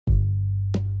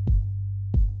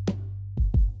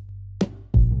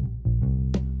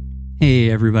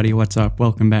Hey everybody, what's up?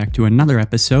 Welcome back to another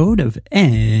episode of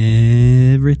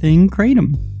Everything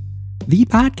Kratom, the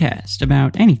podcast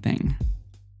about anything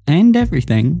and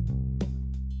everything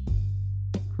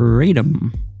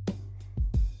Kratom.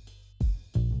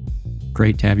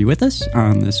 Great to have you with us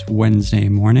on this Wednesday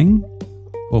morning.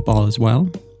 Hope all is well.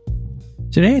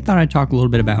 Today I thought I'd talk a little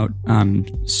bit about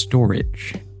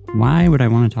storage. Why would I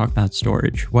want to talk about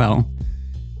storage? Well,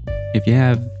 if you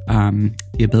have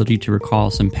the ability to recall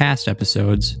some past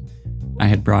episodes, I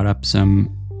had brought up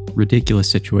some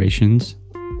ridiculous situations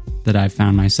that I've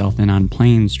found myself in on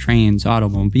planes, trains,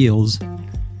 automobiles,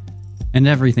 and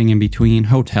everything in between,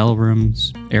 hotel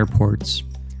rooms, airports,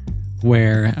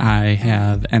 where I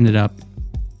have ended up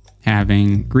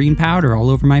having green powder all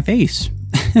over my face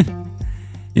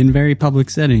in very public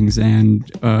settings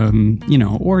and,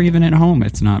 or even at home.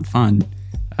 It's not fun.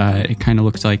 It kind of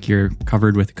looks like you're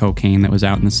covered with cocaine that was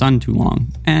out in the sun too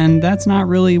long. And that's not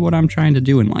really what I'm trying to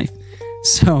do in life.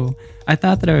 So I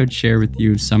thought that I would share with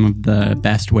you some of the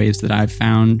best ways that I've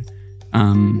found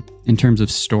in terms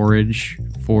of storage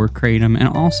for Kratom, and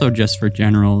also just for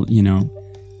general,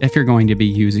 if you're going to be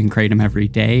using Kratom every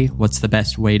day, what's the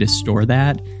best way to store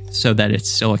that so that it's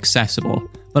still accessible,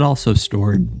 but also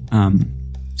stored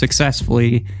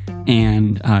successfully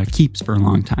and keeps for a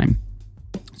long time.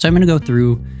 So I'm going to go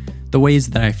through the ways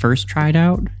that I first tried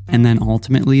out, and then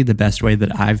ultimately the best way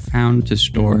that I've found to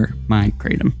store my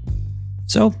Kratom.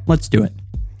 So let's do it.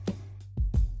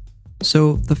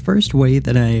 So the first way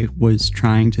that I was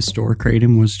trying to store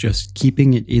Kratom was just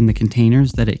keeping it in the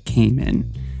containers that it came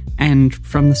in. And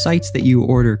from the sites that you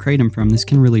order Kratom from, this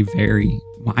can really vary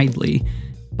widely.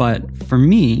 But for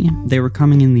me, they were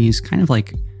coming in these kind of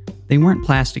like, they weren't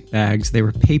plastic bags, they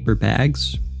were paper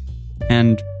bags.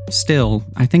 And still,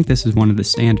 I think this is one of the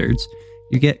standards.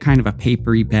 You get kind of a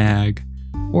papery bag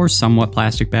or somewhat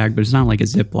plastic bag, but it's not like a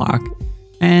Ziploc.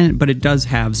 But it does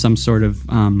have some sort of,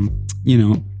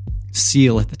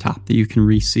 seal at the top that you can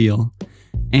reseal.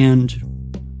 And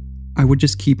I would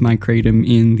just keep my Kratom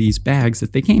in these bags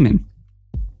that they came in.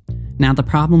 Now, the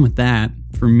problem with that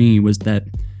for me was that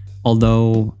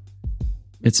although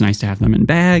it's nice to have them in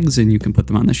bags and you can put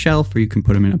them on the shelf or you can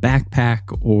put them in a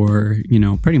backpack or,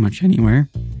 pretty much anywhere.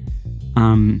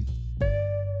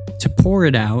 To pour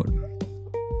it out,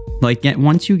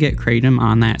 once you get Kratom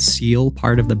on that seal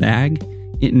part of the bag,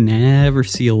 it never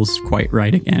seals quite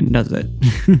right again, does it?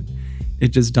 It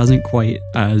just doesn't quite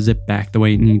zip back the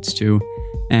way it needs to.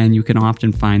 And you can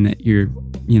often find that your,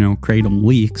 Kratom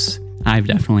leaks. I've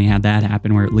definitely had that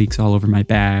happen where it leaks all over my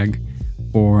bag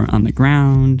or on the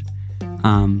ground.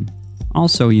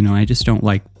 Also, I just don't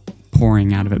like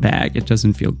pouring out of a bag. It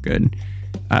doesn't feel good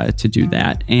to do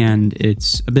that, and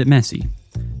it's a bit messy.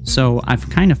 So I've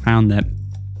kind of found that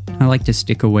I like to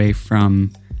stick away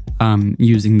from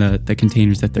using the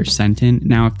containers that they're sent in.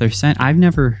 Now, if they're sent, I've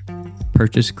never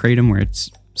purchased Kratom where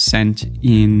it's sent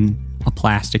in a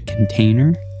plastic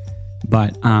container,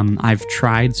 but I've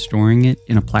tried storing it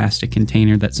in a plastic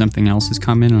container that something else has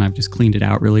come in, and I've just cleaned it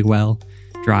out really well,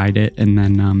 dried it, and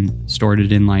then stored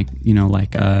it in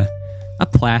a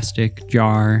plastic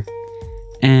jar.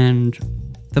 And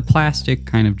the plastic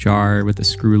kind of jar with a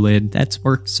screw lid, that's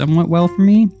worked somewhat well for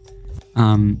me.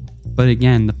 But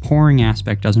again, the pouring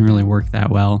aspect doesn't really work that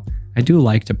well. I do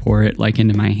like to pour it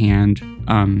into my hand.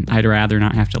 I'd rather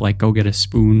not have to go get a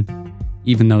spoon,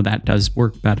 even though that does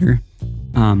work better.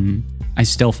 I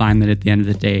still find that at the end of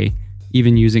the day,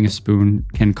 even using a spoon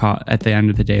can at the end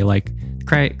of the day,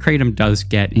 Kratom does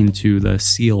get into the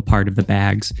seal part of the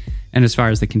bags. And as far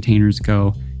as the containers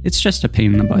go, it's just a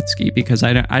pain in the butt ski because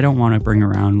I don't want to bring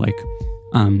around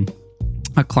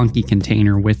a clunky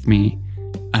container with me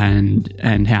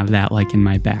and have that in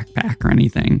my backpack or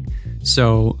anything.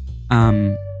 So,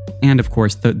 and of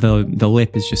course the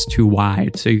lip is just too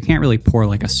wide, so you can't really pour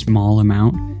a small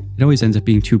amount. It always ends up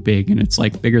being too big, and it's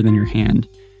bigger than your hand.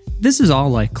 This is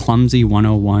all Clumsy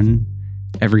 101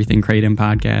 Everything Kratom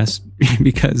podcast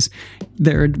because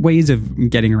there are ways of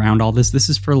getting around all this. This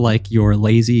is for your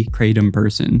lazy Kratom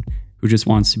person who just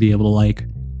wants to be able to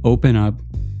open up,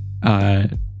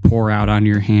 pour out on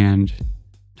your hand,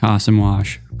 toss and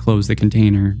wash, close the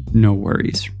container, no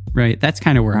worries, right? That's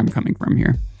kind of where I'm coming from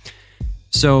here.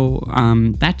 So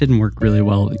that didn't work really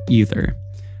well either.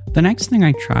 The next thing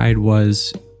I tried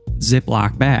was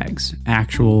Ziploc bags,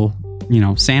 actual,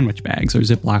 sandwich bags or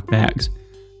Ziploc bags.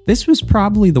 This was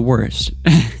probably the worst.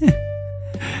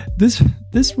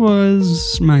 This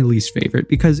was my least favorite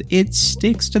because it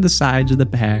sticks to the sides of the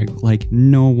bag like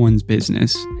no one's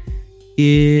business.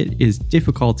 It is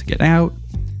difficult to get out.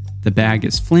 The bag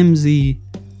is flimsy,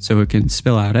 so it can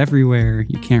spill out everywhere.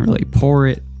 You can't really pour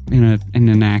it in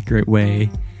an accurate way.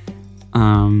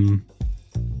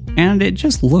 And it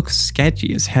just looks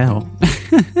sketchy as hell.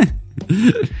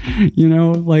 You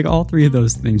know, like all three of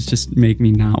those things just make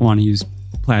me not want to use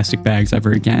plastic bags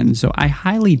ever again. So I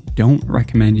highly don't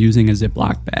recommend using a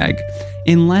Ziploc bag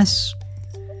unless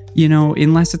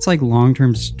it's like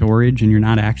long-term storage and you're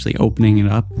not actually opening it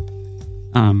up.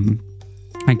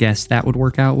 I guess that would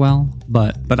work out well,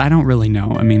 but I don't really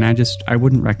know. I mean, I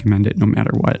wouldn't recommend it no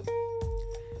matter what.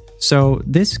 So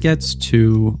this gets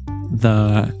to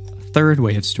the third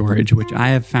way of storage, which I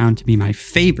have found to be my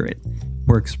favorite,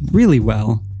 works really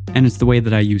well, and it's the way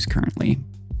that I use currently.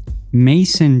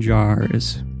 Mason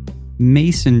jars.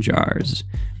 Mason jars.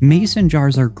 Mason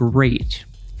jars are great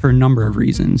for a number of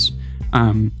reasons.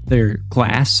 They're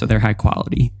glass, so they're high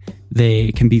quality.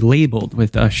 They can be labeled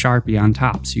with a Sharpie on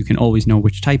top, so you can always know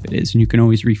which type it is, and you can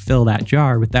always refill that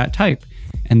jar with that type,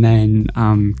 and then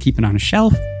keep it on a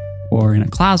shelf, or in a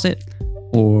closet,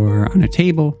 or on a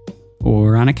table,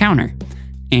 or on a counter.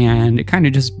 And it kind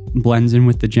of just blends in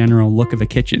with the general look of a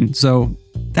kitchen. So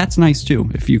that's nice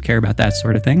too, if you care about that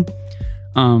sort of thing.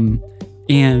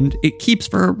 And it keeps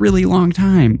for a really long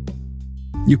time.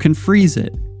 You can freeze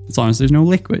it as long as there's no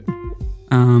liquid.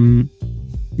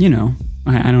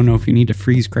 I don't know if you need to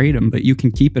freeze kratom, but you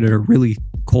can keep it at a really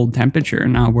cold temperature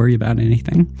and not worry about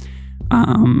anything.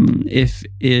 If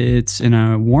it's in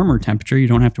a warmer temperature, you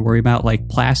don't have to worry about like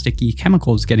plasticky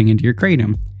chemicals getting into your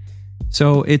kratom.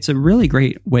 So it's a really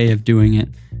great way of doing it.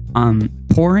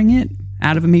 Pouring it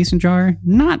out of a mason jar,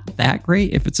 not that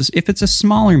great. If it's a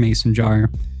smaller mason jar,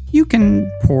 you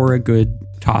can pour a good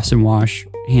toss and wash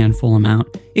handful amount.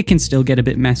 It can still get a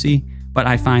bit messy, but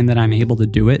I find that I'm able to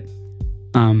do it.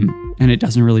 And it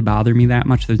doesn't really bother me that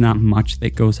much. There's not much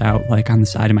that goes out like on the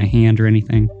side of my hand or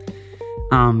anything.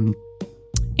 And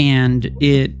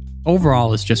it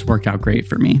overall has just worked out great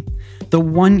for me. The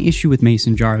one issue with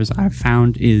mason jars I've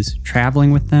found is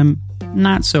traveling with them,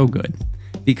 not so good,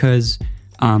 because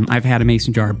I've had a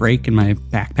mason jar break in my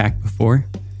backpack before,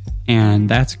 and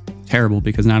that's terrible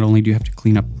because not only do you have to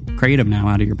clean up kratom now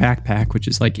out of your backpack, which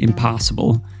is like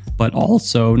impossible, but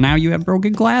also now you have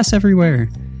broken glass everywhere.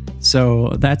 So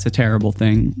that's a terrible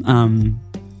thing.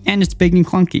 And it's big and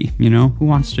clunky, you know, who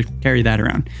wants to carry that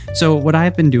around? So what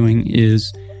I've been doing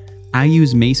is I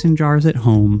use mason jars at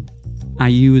home. I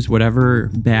use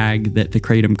whatever bag that the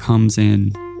kratom comes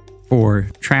in for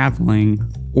traveling,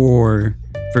 or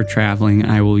for traveling,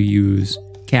 I will use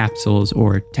capsules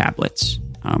or tablets.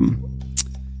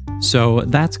 So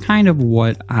that's kind of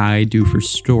what I do for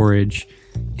storage,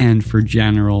 and for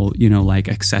general, like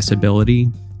accessibility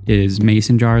is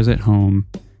mason jars at home,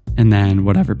 and then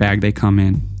whatever bag they come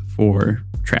in for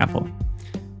travel.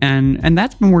 And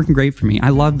that's been working great for me. I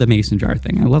love the mason jar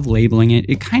thing. I love labeling it.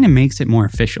 It kind of makes it more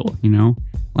official,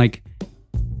 Like,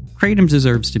 kratom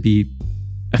deserves to be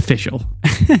official.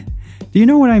 Do you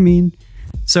know what I mean?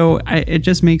 So it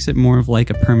just makes it more of like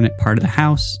a permanent part of the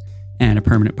house, and a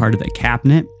permanent part of the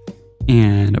cabinet,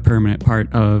 and a permanent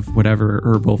part of whatever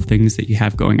herbal things that you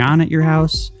have going on at your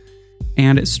house.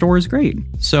 And it stores great.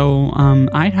 So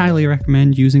I'd highly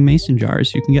recommend using mason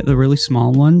jars. You can get the really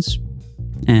small ones,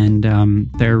 and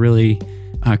they're really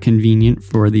convenient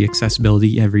for the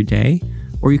accessibility every day.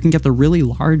 Or you can get the really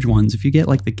large ones. If you get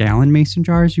like the gallon mason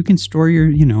jars, you can store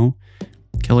your,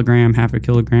 kilogram, half a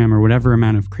kilogram, or whatever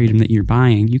amount of kratom that you're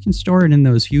buying. You can store it in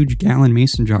those huge gallon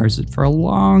mason jars for a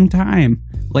long time.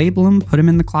 Label them, put them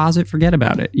in the closet, forget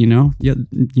about it.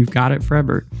 You've got it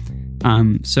forever.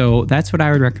 So that's what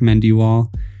I would recommend to you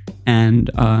all. And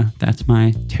that's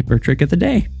my tip or trick of the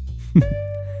day.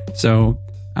 So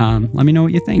let me know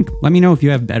what you think. Let me know if you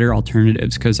have better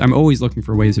alternatives, because I'm always looking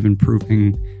for ways of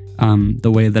improving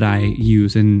the way that I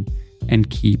use and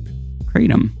keep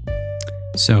kratom.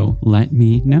 So let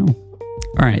me know.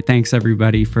 All right. Thanks,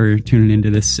 everybody, for tuning into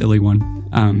this silly one.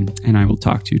 And I will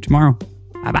talk to you tomorrow.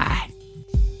 Bye-bye.